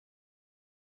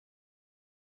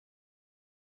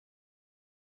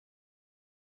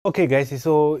Okay guys,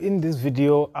 so in this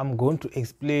video I'm going to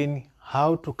explain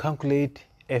how to calculate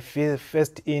a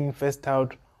first in first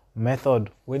out method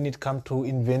when it comes to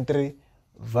inventory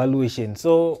valuation.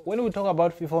 So when we talk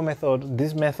about FIFO method,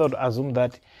 this method assumes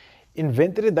that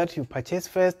inventory that you purchase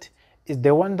first is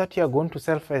the one that you are going to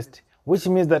sell first, which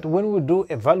means that when we do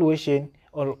a valuation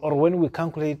or when we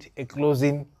calculate a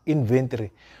closing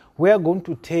inventory, we are going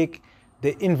to take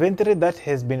the inventory that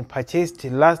has been purchased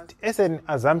last as an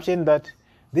assumption that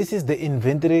this is the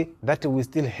inventory that we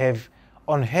still have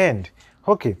on hand.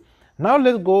 Okay, now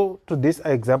let's go to this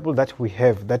example that we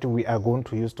have that we are going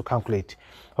to use to calculate.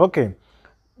 Okay,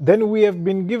 then we have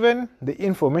been given the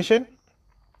information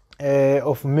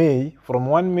of May from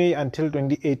 1 May until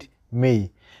 28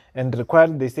 May and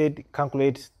required, they said,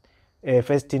 calculate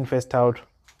first in first out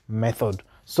method.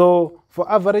 So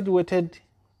for average weighted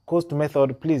cost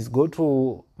method, please go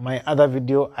to my other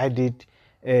video. I did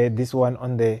this one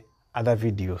on the other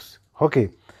videos. Okay,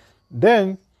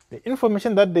 then the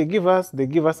information that they give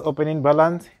us opening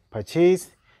balance,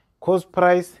 purchase, cost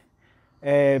price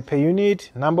per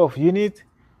unit, number of units,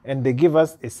 and they give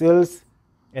us a sales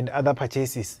and other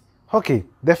purchases. Okay,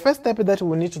 the first step that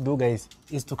we need to do, guys,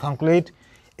 is to calculate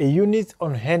a unit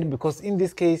on hand, because in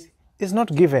this case it's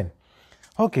not given.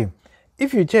 Okay,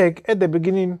 if you check at the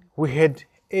beginning we had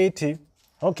 80.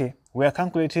 Okay, we are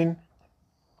calculating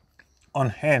on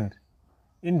hand,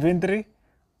 inventory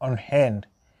on hand.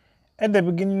 At the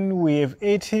beginning we have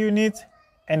 80 units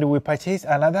and we purchase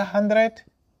another 100,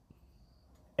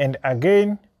 and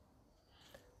again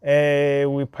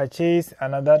we purchase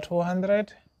another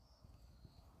 200,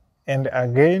 and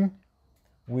again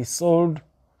we sold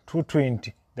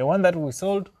 220. The one that we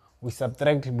sold we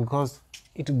subtract because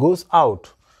it goes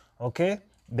out. Okay,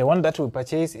 the one that we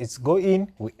purchase is go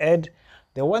in, we add.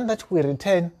 The one that we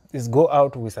return is go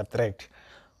out, we subtract.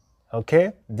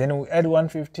 Okay, then we add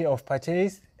 150 of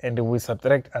purchase and we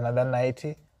subtract another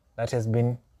 90 that has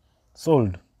been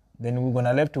sold. Then we're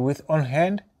gonna left with on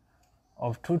hand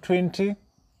of 220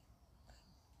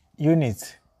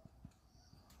 units.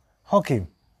 Okay,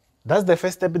 that's the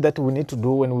first step that we need to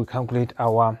do when we calculate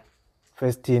our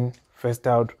first in first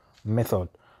out method.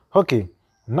 Okay,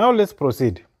 now let's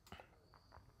proceed.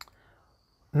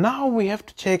 Now we have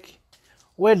to check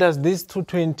where does this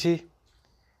 220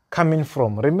 coming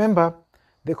from. Remember,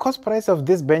 the cost price of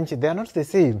this bench, they are not the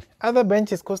same. Other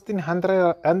bench is costing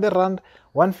 100 rand,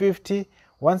 150,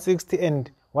 160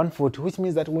 and 140, which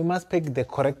means that we must pick the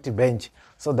correct bench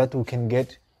so that we can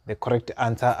get the correct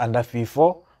answer under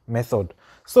FIFO method.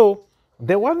 So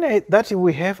the one that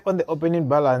we have on the opening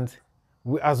balance,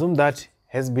 we assume that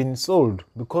has been sold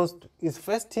because it's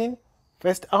first in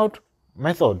first out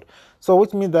method. So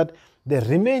which means that the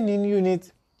remaining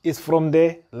units is from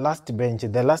the last bench,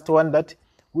 the last one that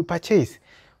we purchase.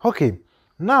 Okay,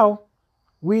 now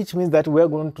which means that we are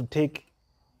going to take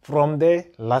from the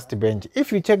last bench.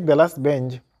 If you check the last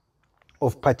bench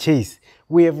of purchase,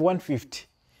 we have 150.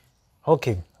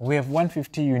 Okay, we have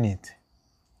 150 units.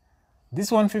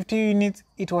 This 150 units,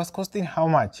 it was costing how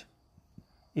much?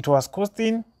 It was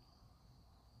costing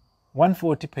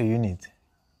 140 per unit.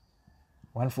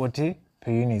 140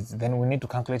 per unit. Then we need to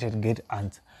calculate and get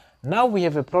answer. Now we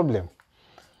have a problem.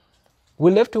 We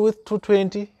left with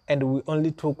 220 and we only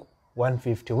took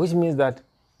 150, which means that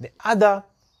the other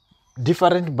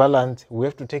different balance, we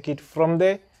have to take it from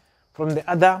the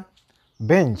other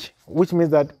bench, which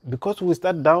means that because we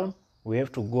start down, we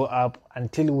have to go up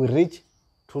until we reach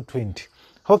 220.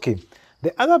 Okay,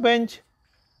 the other bench,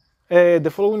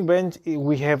 the following bench,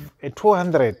 we have a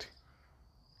 200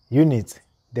 units.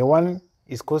 The one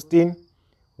is costing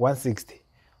 160.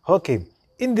 Okay,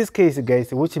 in this case,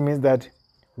 guys, which means that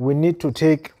we need to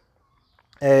take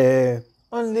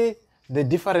only the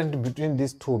difference between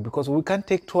these two, because we can't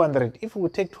take 200. If we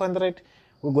take 200,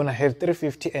 we're gonna have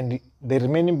 350 and the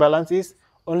remaining balance is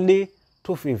only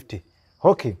 250.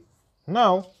 Okay,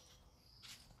 now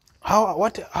how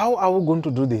are we going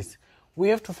to do this? We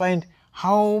have to find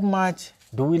how much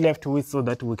do we left with so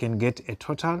that we can get a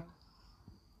total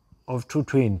of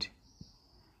 220,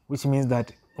 which means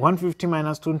that 150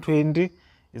 minus 220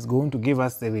 is going to give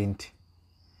us 70.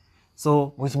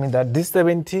 So which means that this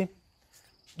 70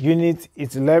 units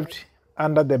is left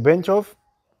under the bench of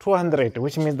 200,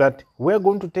 which means that we're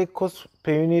going to take cost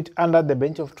per unit under the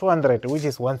bench of 200, which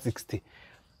is 160,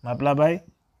 multiplied by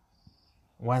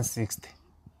 160.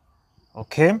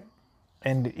 Okay,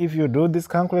 and if you do this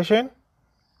calculation,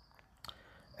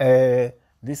 this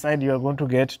side you are going to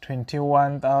get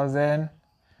 21,000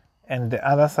 and the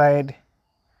other side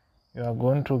you are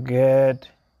going to get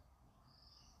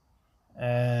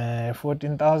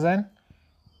 14,000.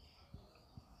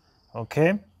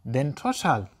 Okay, then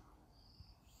total,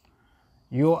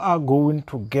 you are going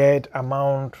to get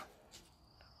amount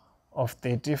of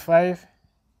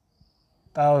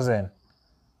 35,000.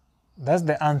 That's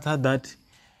the answer that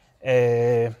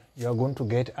you are going to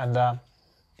get under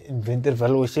inventory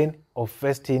valuation of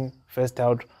first in, first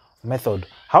out method.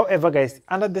 However, guys,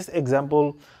 under this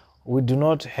example, we do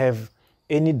not have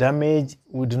any damage,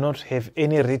 we do not have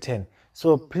any return.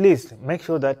 So please make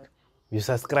sure that you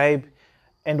subscribe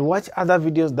and watch other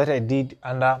videos that I did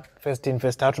under first in,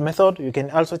 first out method. You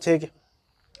can also check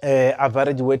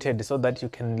average weighted so that you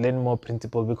can learn more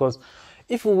principle, because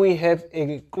if we have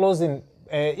a closing,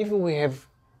 if we have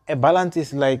a balance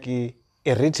is like a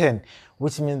return,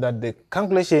 which means that the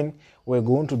calculation we're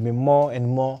going to be more and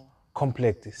more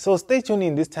complex. So stay tuned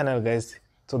in this channel, guys,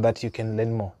 so that you can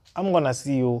learn more. I'm gonna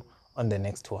see you on the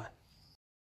next one.